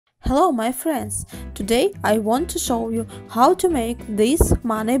Hello my friends, today I want to show you how to make these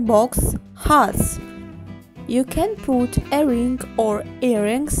money box hearts. You can put a ring or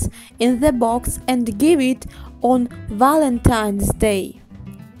earrings in the box and give it on Valentine's Day.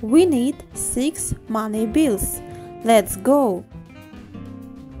 We need 6 money bills. Let's go!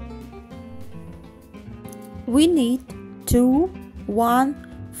 We need 2:1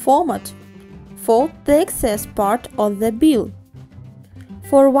 format. Fold the excess part of the bill.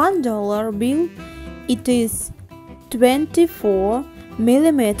 For $1 bill, it is 24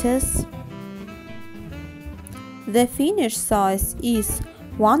 millimeters. The finish size is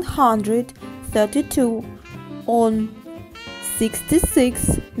 132 on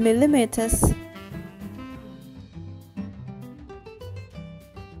 66 millimeters.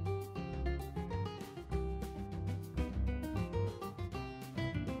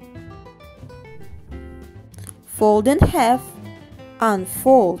 Fold in half.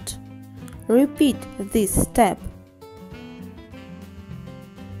 Unfold. Repeat this step.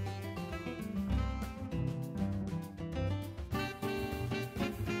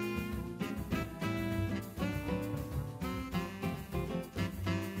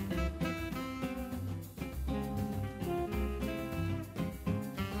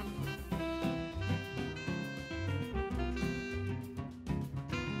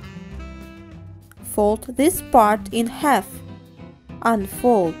 Fold this part in half.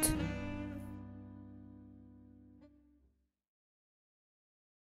 Unfold.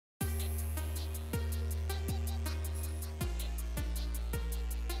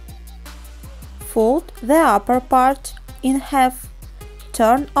 Fold the upper part in half.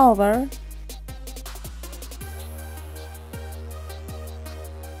 Turn over.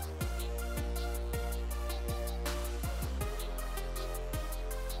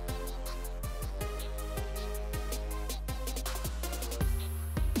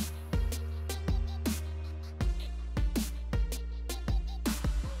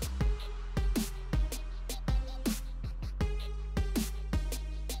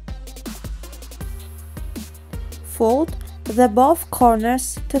 Fold the both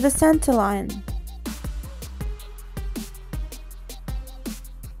corners to the center line.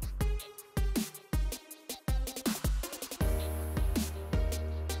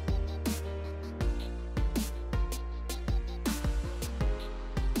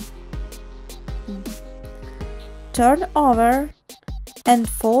 Turn over and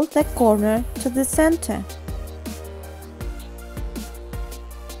fold the corner to the center.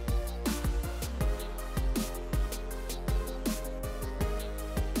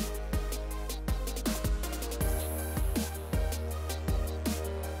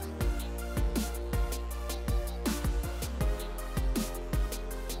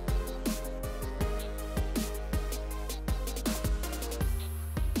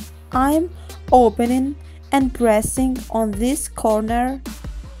 I'm opening and pressing on this corner.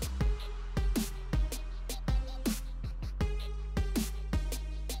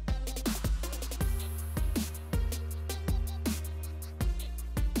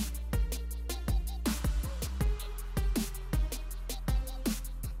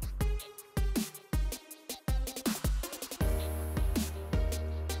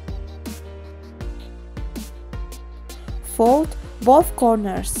 Fold both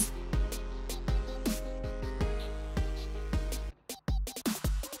corners.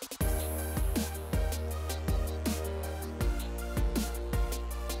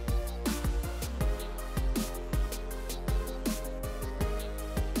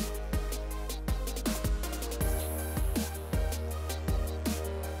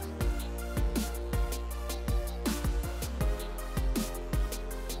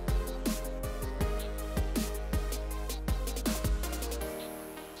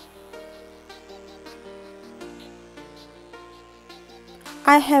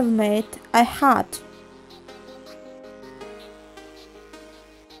 I have made a hat.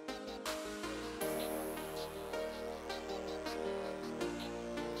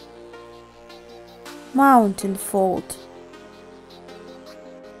 Mountain fold.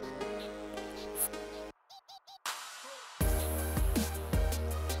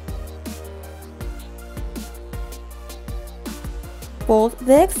 Fold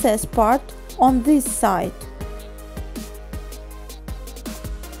the excess part on this side.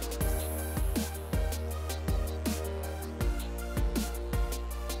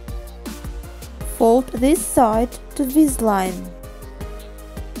 Fold this side to this line.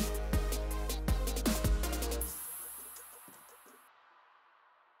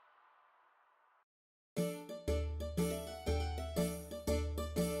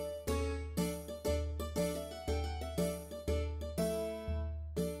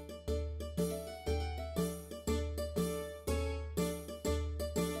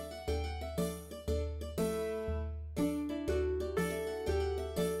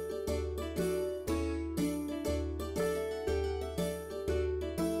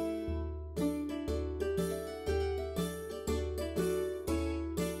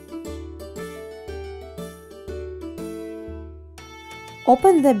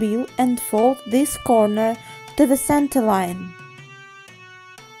 Open the bill and fold this corner to the center line.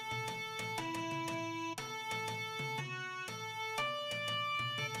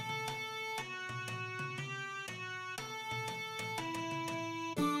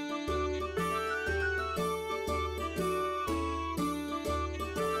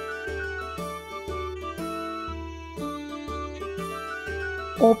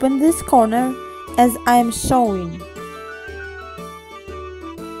 Open this corner as I am showing.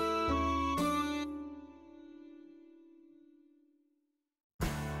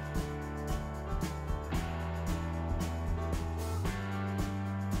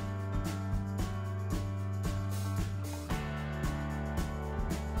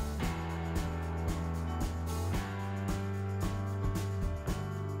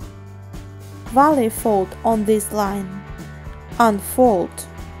 Valley fold on this line. Unfold.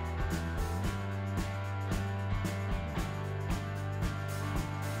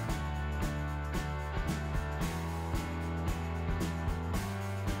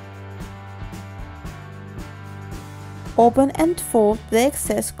 Open and fold the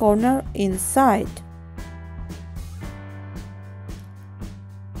excess corner inside.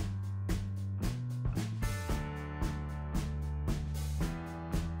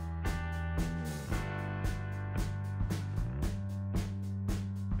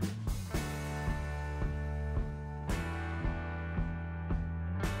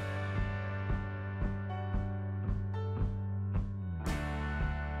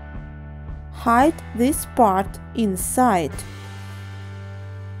 Hide this part inside.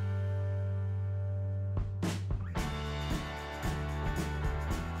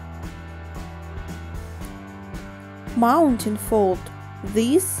 Mount and fold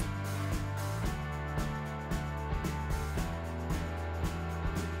this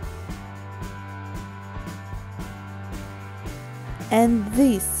and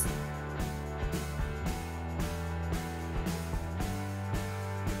this.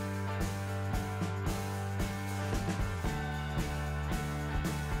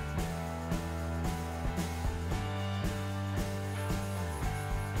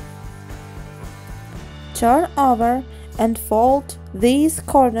 Turn over and fold these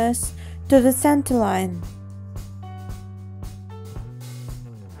corners to the center line.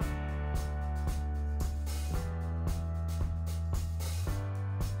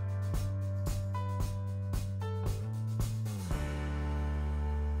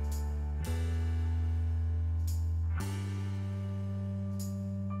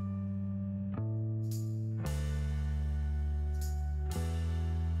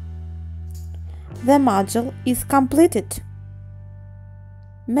 The module is completed.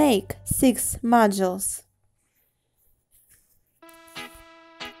 Make 6 modules.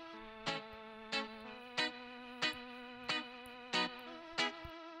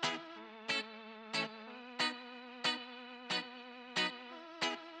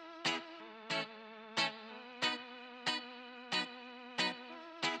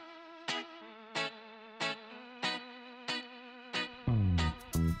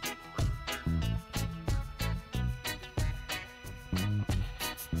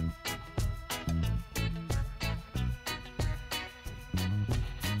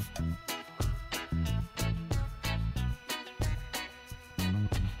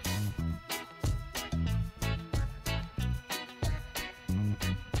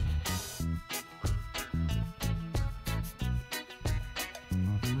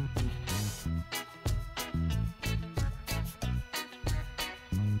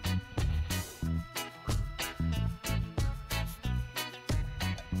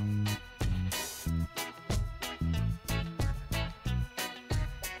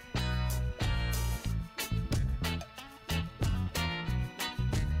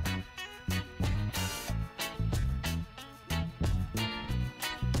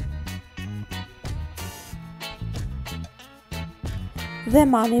 The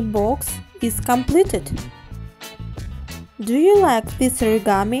money box is completed. Do you like this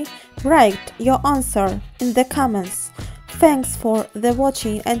origami? Write your answer in the comments. Thanks for the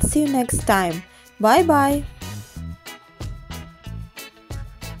watching and see you next time. Bye bye!